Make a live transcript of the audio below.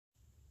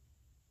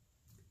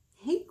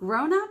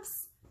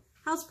Grown-ups,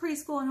 how's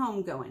preschool and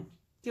home going?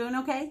 Doing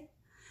okay?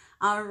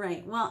 All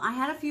right, well, I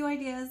had a few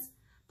ideas.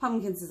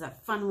 Pumpkins is a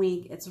fun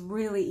week. It's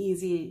really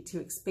easy to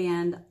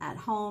expand at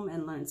home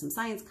and learn some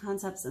science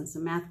concepts and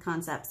some math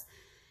concepts.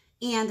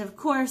 And of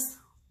course,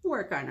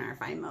 work on our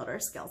fine motor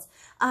skills.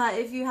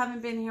 If you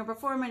haven't been here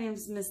before, my name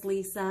is Miss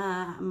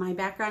Lisa. My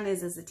background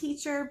is as a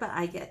teacher, but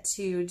I get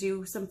to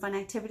do some fun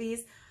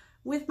activities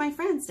with my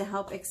friends to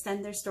help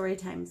extend their story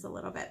times a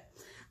little bit.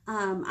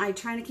 I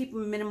try to keep a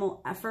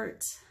minimal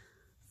effort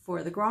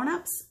for the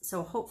grown-ups,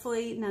 so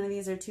hopefully none of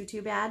these are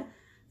too bad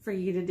for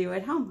you to do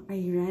at home. Are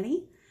you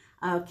ready?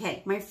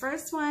 Okay, my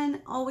first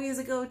one, always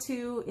a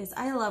go-to, is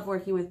I love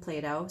working with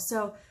Play-Doh.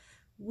 So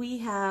we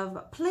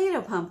have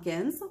Play-Doh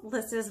pumpkins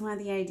listed as one of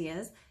the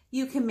ideas.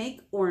 You can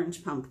make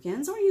orange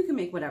pumpkins, or you can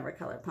make whatever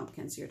color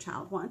pumpkins your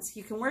child wants.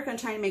 You can work on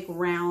trying to make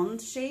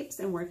round shapes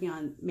and working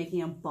on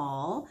making a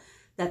ball.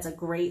 That's a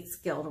great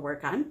skill to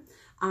work on.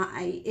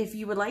 If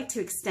you would like to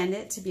extend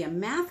it to be a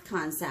math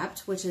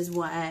concept, which is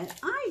what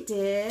I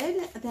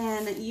did,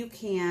 then you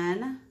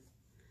can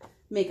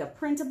make a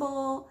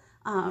printable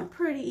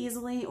pretty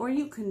easily, or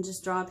you can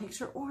just draw a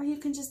picture, or you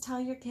can just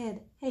tell your kid,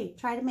 hey,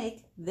 try to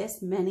make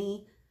this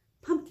many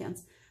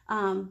pumpkins.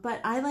 But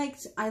I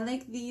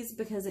like these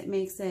because it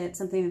makes it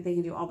something that they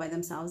can do all by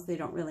themselves. They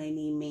don't really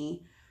need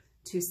me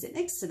to sit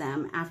next to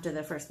them after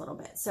the first little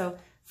bit. So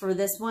for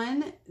this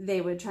one,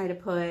 they would try to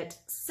put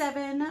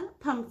 7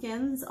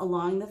 pumpkins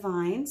along the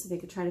vine, so they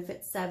could try to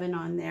fit 7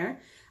 on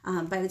there.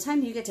 By the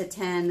time you get to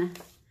 10,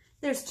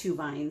 there's 2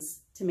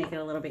 vines to make it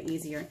a little bit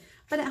easier.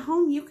 But at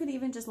home, you could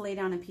even just lay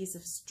down a piece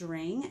of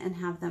string and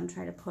have them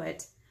try to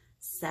put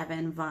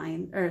 7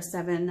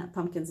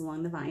 pumpkins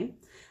along the vine.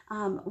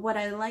 What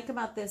I like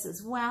about this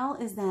as well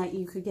is that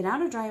you could get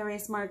out a dry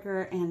erase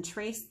marker and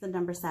trace the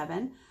number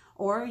 7,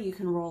 or you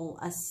can roll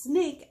a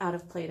snake out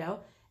of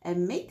Play-Doh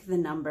and make the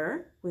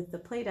number with the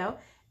Play-Doh.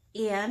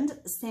 And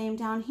same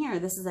down here,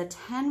 this is a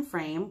 10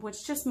 frame,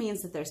 which just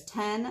means that there's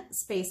 10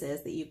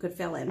 spaces that you could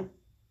fill in.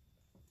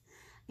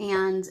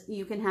 And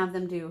you can have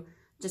them do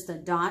just a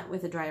dot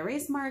with a dry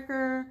erase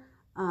marker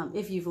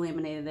if you've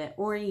laminated it,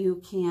 or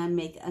you can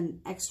make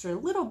an extra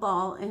little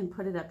ball and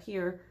put it up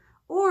here,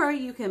 or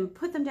you can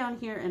put them down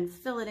here and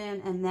fill it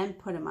in and then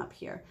put them up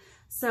here.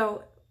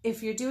 So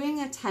if you're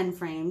doing a 10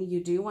 frame,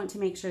 you do want to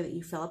make sure that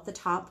you fill up the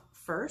top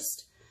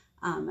first.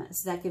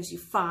 So that gives you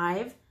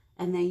 5,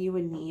 and then you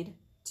would need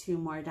 2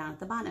 more down at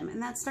the bottom.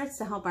 And that starts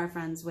to help our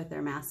friends with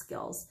their math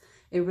skills.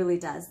 It really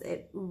does.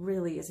 It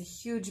really is a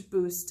huge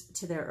boost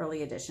to their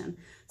early edition.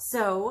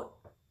 So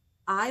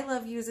I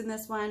love using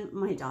this one.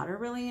 My daughter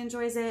really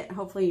enjoys it.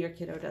 Hopefully your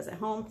kiddo does at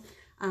home.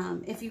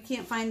 If you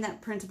can't find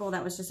that printable,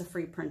 that was just a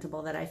free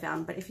printable that I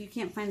found. But if you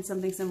can't find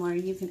something similar,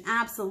 you can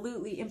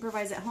absolutely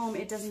improvise at home.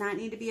 It does not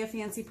need to be a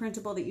fancy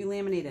printable that you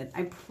laminated.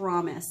 I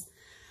promise.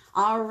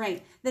 All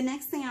right, the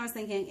next thing I was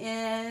thinking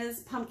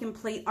is pumpkin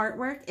plate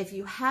artwork. If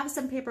you have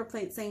some paper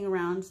plates laying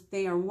around,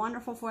 they are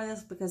wonderful for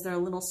this because they're a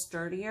little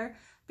sturdier,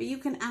 but you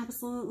can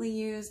absolutely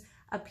use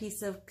a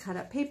piece of cut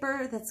up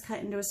paper that's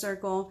cut into a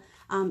circle.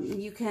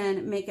 You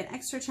can make it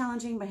extra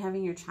challenging by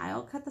having your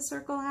child cut the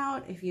circle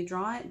out. If you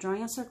draw it,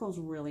 drawing a circle is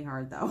really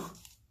hard though.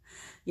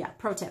 Yeah,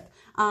 pro tip.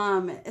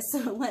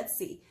 So let's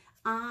see.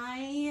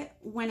 I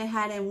went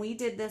ahead and we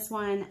did this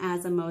one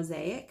as a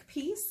mosaic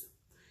piece.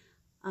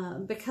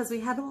 Because we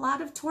had a lot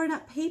of torn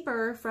up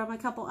paper from a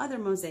couple other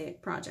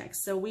mosaic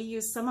projects. So we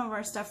used some of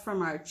our stuff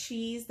from our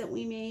cheese that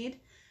we made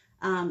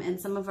and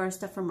some of our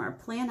stuff from our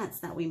planets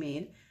that we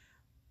made.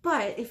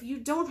 But if you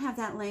don't have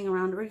that laying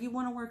around, or you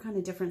want to work on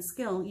a different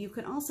skill, you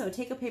can also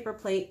take a paper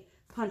plate,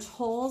 punch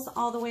holes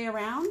all the way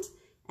around,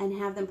 and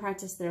have them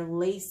practice their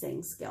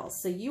lacing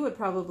skills. So you would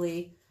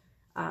probably,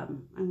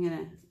 I'm going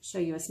to show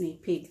you a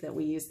sneak peek that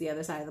we use the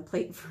other side of the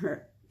plate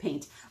for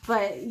paint.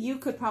 But you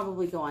could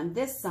probably go on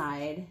this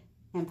side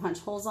and punch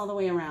holes all the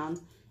way around,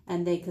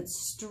 and they could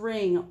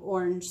string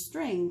orange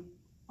string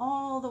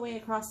all the way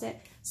across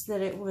it so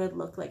that it would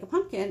look like a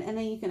pumpkin. And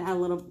then you can add a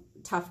little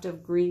tuft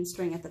of green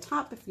string at the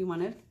top if you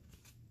wanted.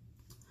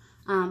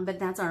 But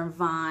that's our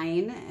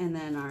vine, and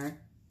then our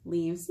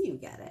leaves, you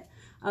get it.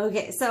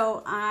 Okay,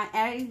 so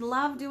I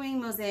love doing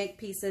mosaic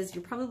pieces.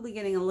 You're probably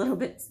getting a little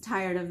bit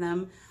tired of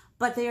them,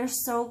 but they are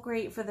so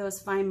great for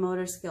those fine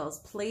motor skills,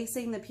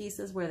 placing the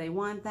pieces where they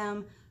want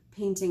them,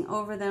 painting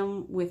over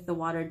them with the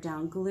watered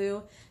down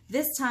glue.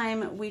 This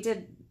time we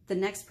did the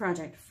next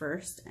project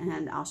first,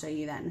 and I'll show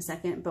you that in a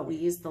second, but we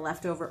used the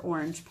leftover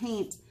orange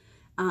paint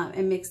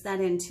and mixed that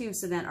in too,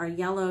 so that our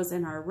yellows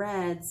and our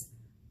reds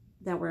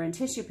that were in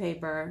tissue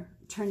paper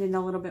turned into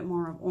a little bit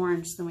more of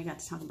orange. Then we got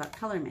to talk about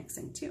color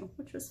mixing too,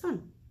 which was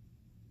fun.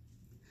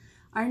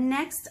 Our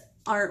next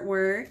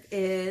artwork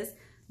is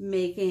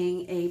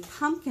making a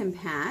pumpkin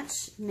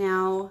patch.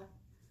 Now,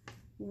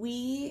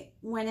 we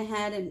went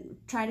ahead and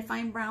tried to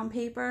find brown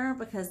paper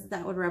because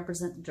that would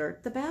represent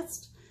dirt the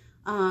best.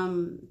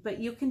 But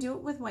you can do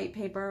it with white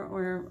paper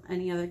or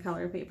any other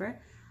color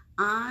paper.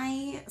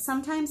 I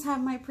sometimes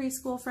have my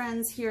preschool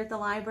friends here at the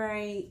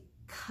library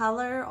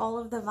color all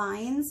of the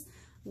vines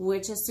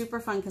which is super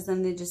fun because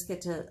then they just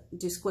get to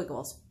do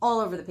squiggles all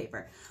over the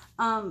paper.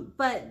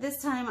 But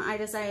this time I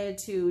decided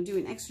to do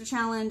an extra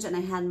challenge, and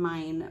I had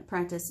mine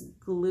practice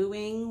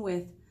gluing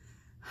with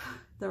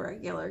the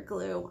regular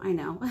glue. I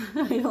know,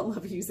 I don't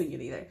love using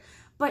it either.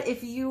 But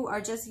if you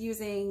are just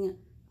using,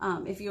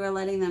 if you are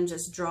letting them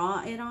just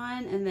draw it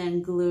on and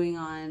then gluing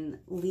on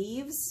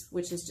leaves,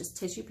 which is just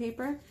tissue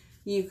paper,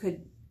 you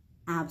could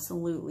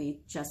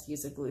absolutely just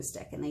use a glue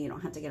stick, and then you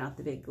don't have to get out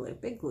the big glue.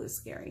 Big glue is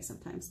scary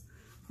sometimes.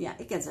 Yeah,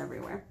 it gets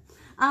everywhere.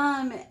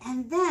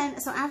 And then,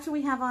 so after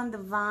we have on the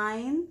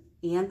vine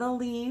and the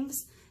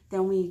leaves,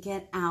 then we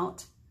get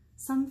out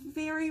some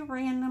very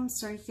random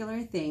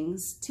circular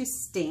things to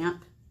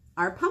stamp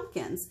our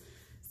pumpkins.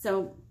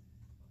 So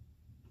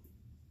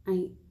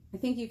I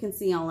think you can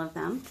see all of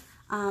them.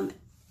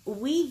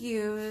 We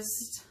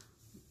used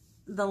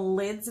the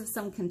lids of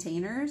some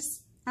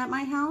containers at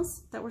my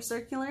house that were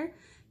circular.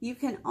 You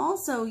can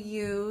also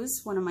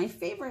use, one of my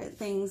favorite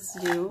things to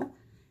do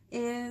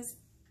is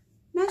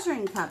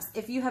measuring cups.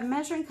 If you have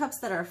measuring cups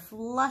that are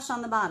flush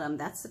on the bottom,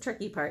 that's the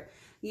tricky part.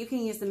 You can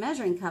use the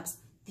measuring cups.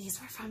 These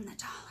were from the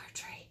Dollar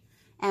Tree.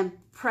 And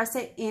press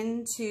it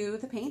into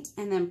the paint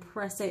and then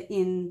press it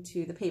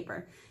into the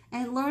paper.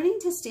 And learning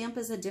to stamp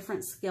is a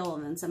different skill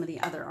than some of the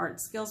other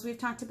art skills we've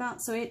talked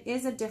about. So it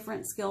is a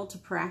different skill to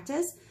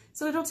practice.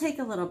 So it'll take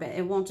a little bit.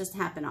 It won't just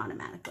happen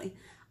automatically.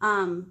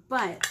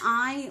 But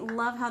I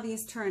love how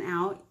these turn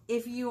out.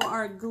 If you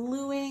are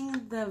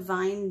gluing the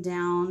vine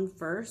down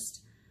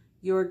first,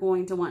 you're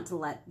going to want to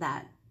let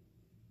that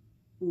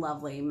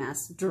lovely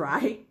mess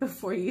dry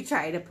before you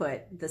try to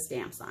put the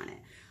stamps on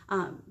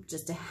it.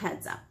 Just a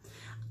heads up.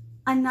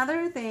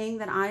 Another thing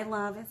that I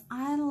love is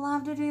I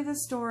love to do the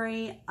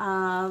story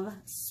of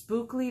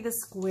Spookly the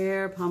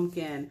Square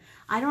Pumpkin.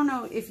 I don't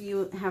know if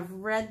you have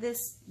read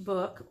this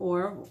book,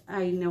 or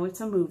I know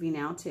it's a movie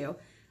now too,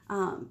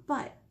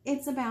 but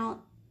it's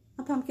about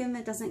a pumpkin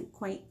that doesn't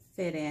quite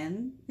fit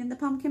in the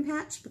pumpkin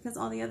patch because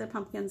all the other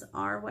pumpkins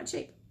are what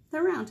shape?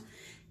 They're round.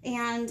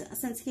 And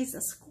since he's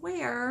a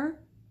square,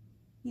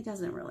 he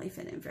doesn't really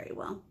fit in very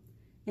well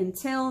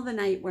until the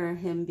night where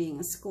him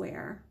being a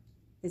square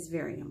is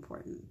very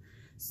important.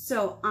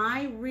 So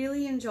I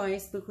really enjoy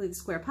Spookly the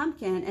Square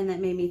Pumpkin, and that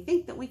made me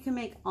think that we can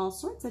make all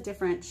sorts of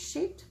different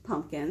shaped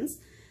pumpkins.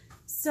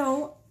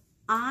 So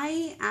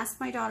I asked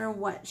my daughter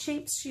what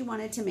shapes she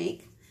wanted to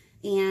make,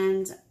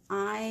 and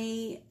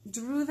I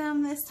drew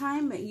them this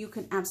time, but you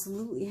could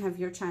absolutely have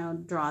your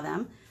child draw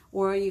them,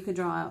 or you could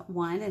draw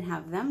one and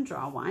have them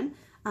draw one.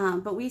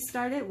 But we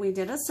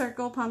did a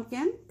circle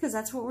pumpkin because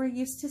that's what we're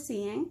used to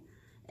seeing.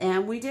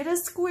 And we did a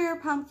square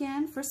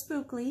pumpkin for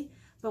Spookly,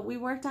 but we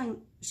worked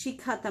on, she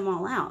cut them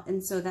all out.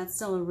 And so that's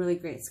still a really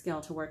great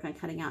skill to work on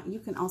cutting out. You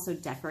can also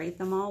decorate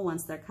them all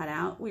once they're cut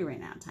out. We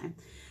ran out of time.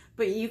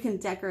 But you can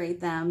decorate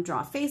them,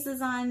 draw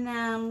faces on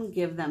them,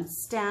 give them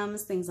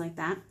stems, things like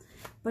that.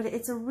 But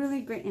it's a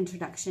really great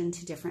introduction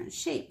to different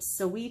shapes.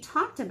 So we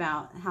talked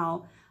about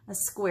how a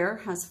square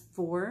has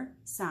 4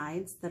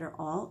 sides that are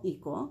all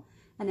equal,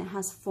 and it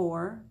has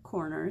 4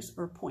 corners,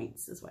 or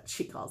points is what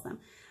she calls them.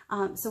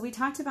 So we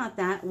talked about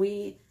that.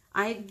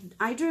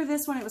 I drew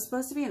this one. It was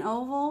supposed to be an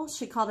oval.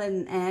 She called it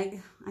an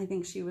egg. I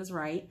think she was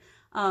right.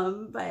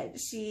 But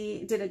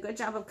she did a good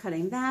job of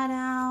cutting that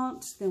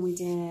out. Then we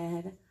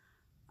did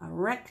a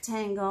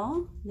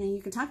rectangle. Now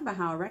you can talk about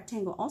how a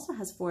rectangle also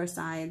has 4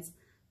 sides,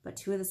 but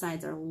 2 of the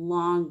sides are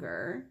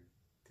longer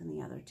than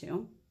the other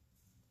 2.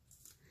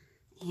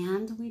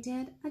 And we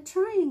did a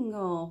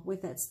triangle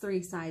with its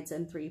 3 sides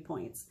and 3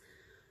 points.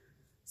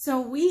 So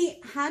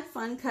we had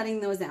fun cutting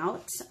those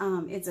out.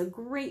 It's a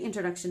great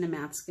introduction to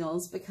math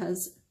skills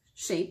because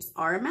shapes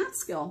are a math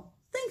skill.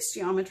 Thanks,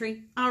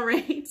 geometry. All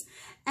right.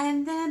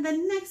 And then the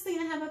next thing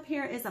I have up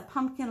here is a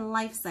pumpkin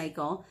life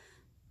cycle.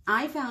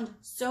 I found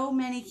so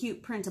many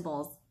cute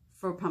printables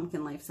for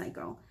pumpkin life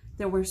cycle.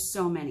 There were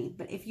so many,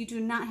 but if you do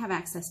not have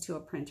access to a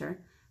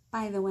printer,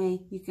 by the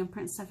way, you can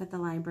print stuff at the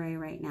library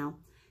right now.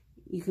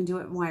 You can do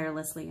it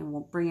wirelessly and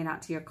we'll bring it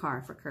out to your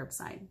car for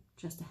curbside.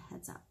 Just a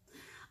heads up.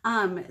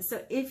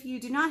 So if you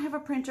do not have a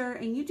printer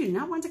and you do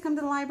not want to come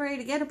to the library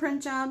to get a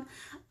print job,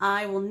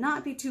 I will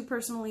not be too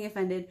personally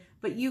offended,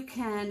 but you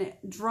can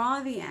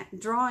draw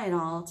it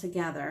all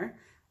together.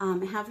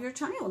 Have your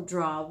child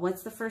draw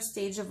what's the first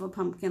stage of a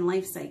pumpkin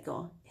life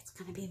cycle. It's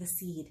going to be the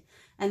seed.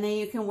 And then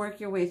you can work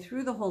your way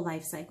through the whole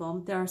life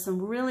cycle. There are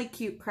some really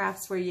cute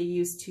crafts where you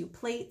use 2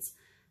 plates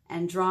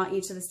and draw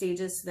each of the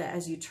stages so that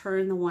as you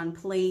turn the one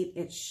plate,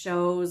 it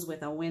shows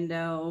with a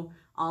window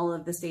all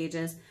of the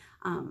stages.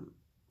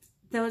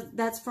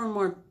 That's for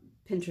more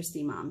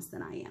Pinteresty moms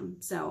than I am.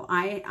 So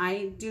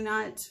I do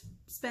not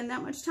spend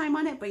that much time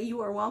on it, but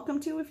you are welcome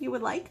to if you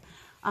would like.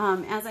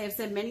 As I have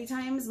said many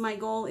times, my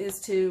goal is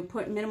to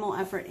put minimal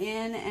effort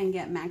in and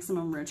get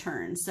maximum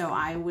return. So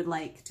I would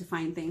like to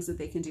find things that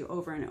they can do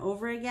over and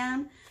over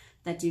again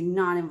that do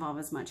not involve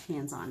as much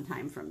hands-on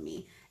time from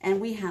me. And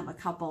we have a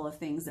couple of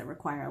things that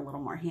require a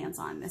little more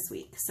hands-on this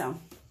week. So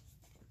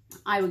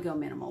I would go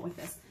minimal with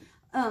this.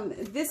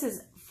 This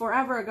is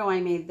forever ago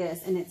I made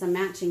this, and it's a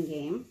matching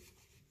game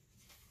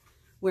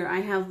where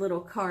I have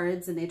little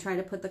cards and they try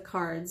to put the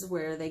cards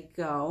where they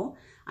go.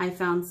 I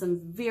found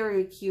some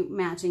very cute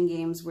matching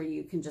games where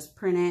you can just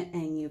print it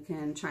and you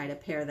can try to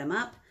pair them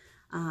up.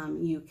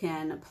 You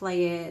can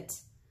play it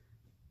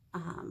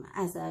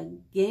as a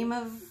game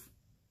of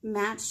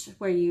match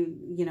where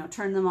you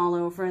turn them all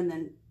over and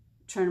then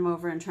turn them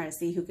over and try to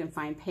see who can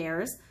find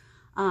pairs.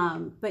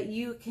 But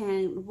you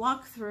can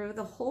walk through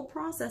the whole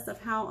process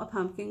of how a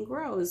pumpkin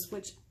grows,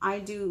 which I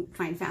do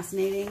find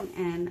fascinating,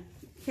 and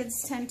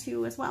kids tend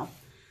to as well.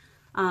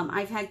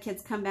 I've had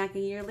kids come back a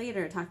year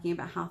later talking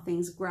about how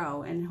things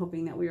grow and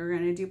hoping that we were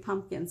going to do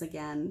pumpkins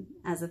again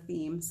as a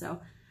theme. So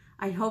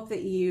I hope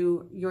that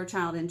your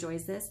child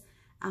enjoys this.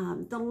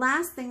 The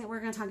last thing that we're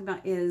going to talk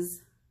about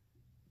is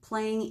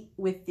playing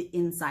with the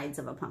insides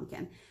of a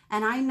pumpkin.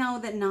 And I know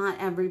that not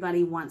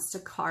everybody wants to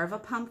carve a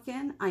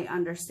pumpkin. I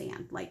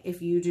understand. Like,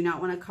 if you do not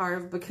want to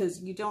carve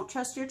because you don't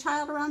trust your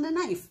child around a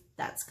knife,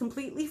 that's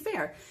completely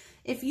fair.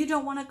 If you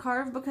don't want to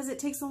carve because it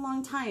takes a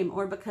long time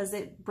or because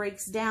it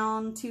breaks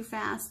down too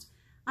fast,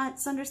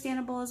 it's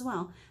understandable as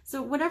well.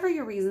 So whatever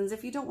your reasons,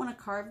 if you don't want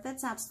to carve,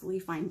 that's absolutely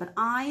fine. But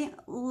I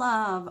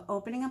love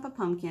opening up a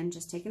pumpkin,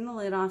 just taking the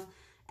lid off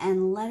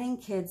and letting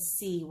kids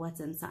see what's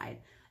inside.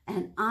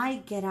 And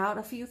I get out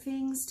a few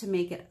things to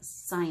make it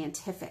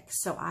scientific.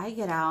 So I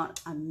get out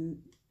a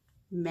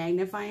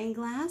magnifying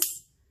glass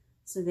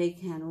so they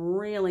can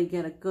really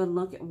get a good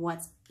look at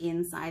what's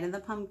inside of the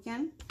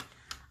pumpkin.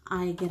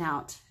 I get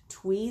out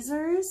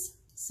tweezers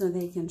so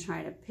they can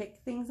try to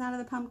pick things out of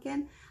the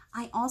pumpkin.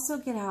 I also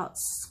get out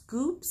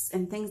scoops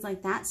and things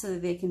like that so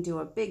that they can do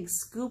a big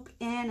scoop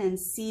in and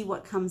see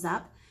what comes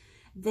up.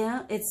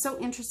 It's so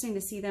interesting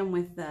to see them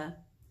with the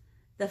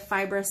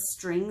fibrous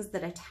strings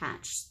that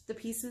attach the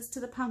pieces to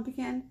the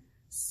pumpkin.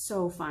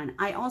 So fun.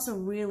 I also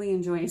really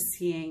enjoy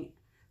seeing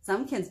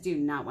some kids do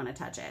not want to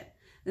touch it,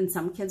 and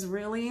some kids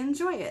really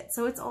enjoy it.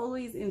 So it's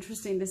always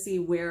interesting to see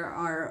where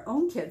our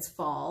own kids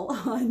fall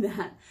on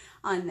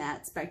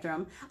that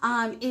spectrum.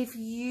 If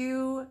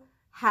you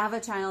have a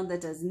child that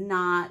does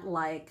not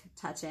like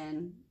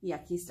touching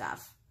yucky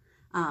stuff,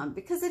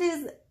 because it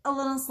is a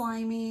little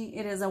slimy,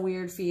 it is a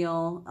weird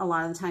feel, a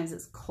lot of the times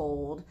it's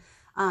cold.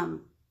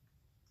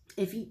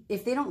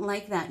 If they don't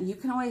like that, you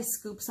can always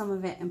scoop some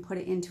of it and put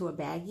it into a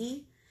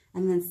baggie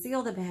and then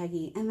seal the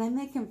baggie, and then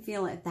they can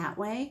feel it that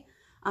way.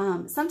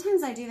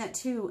 Sometimes I do that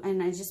too,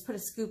 and I just put a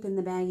scoop in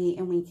the baggie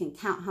and we can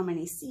count how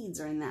many seeds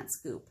are in that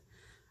scoop.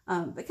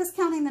 Because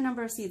counting the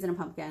number of seeds in a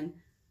pumpkin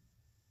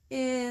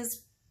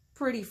is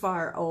pretty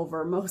far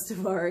over most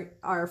of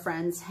our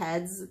friends'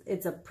 heads.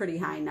 It's a pretty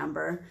high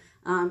number.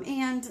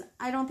 And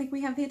I don't think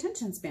we have the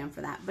attention span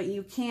for that, but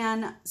you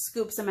can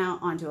scoop some out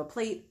onto a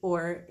plate,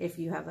 or if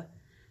you have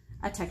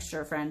a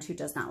texture friend who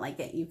does not like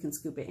it, you can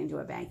scoop it into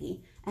a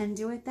baggie and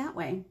do it that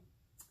way.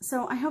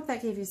 So I hope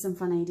that gave you some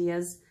fun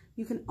ideas.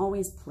 You can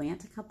always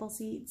plant a couple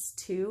seeds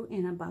too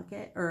in a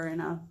bucket or in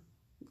a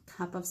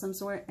cup of some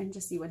sort and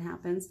just see what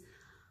happens.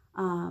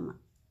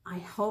 I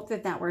hope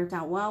that worked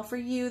out well for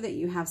you, that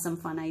you have some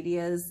fun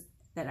ideas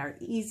that are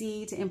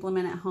easy to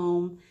implement at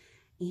home.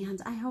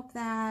 And I hope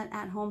that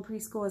at-home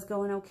preschool is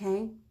going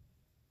okay.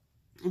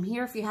 I'm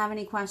here if you have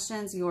any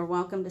questions. You are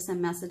welcome to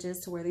send messages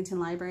to Worthington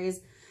Libraries,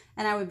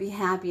 and I would be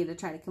happy to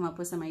try to come up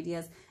with some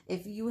ideas.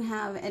 If you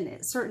have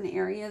a certain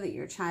area that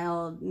your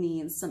child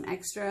needs some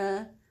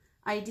extra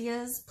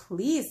ideas,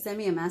 please send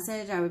me a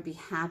message. I would be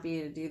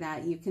happy to do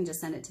that. You can just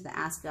send it to the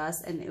Ask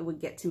Us and it would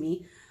get to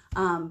me.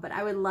 But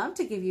I would love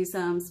to give you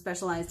some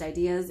specialized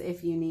ideas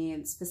if you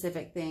need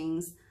specific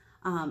things,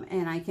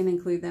 and I can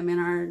include them in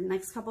our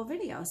next couple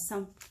videos.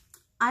 So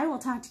I will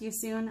talk to you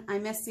soon. I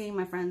miss seeing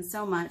my friends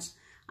so much.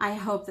 I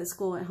hope that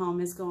school at home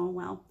is going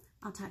well.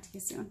 I'll talk to you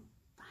soon.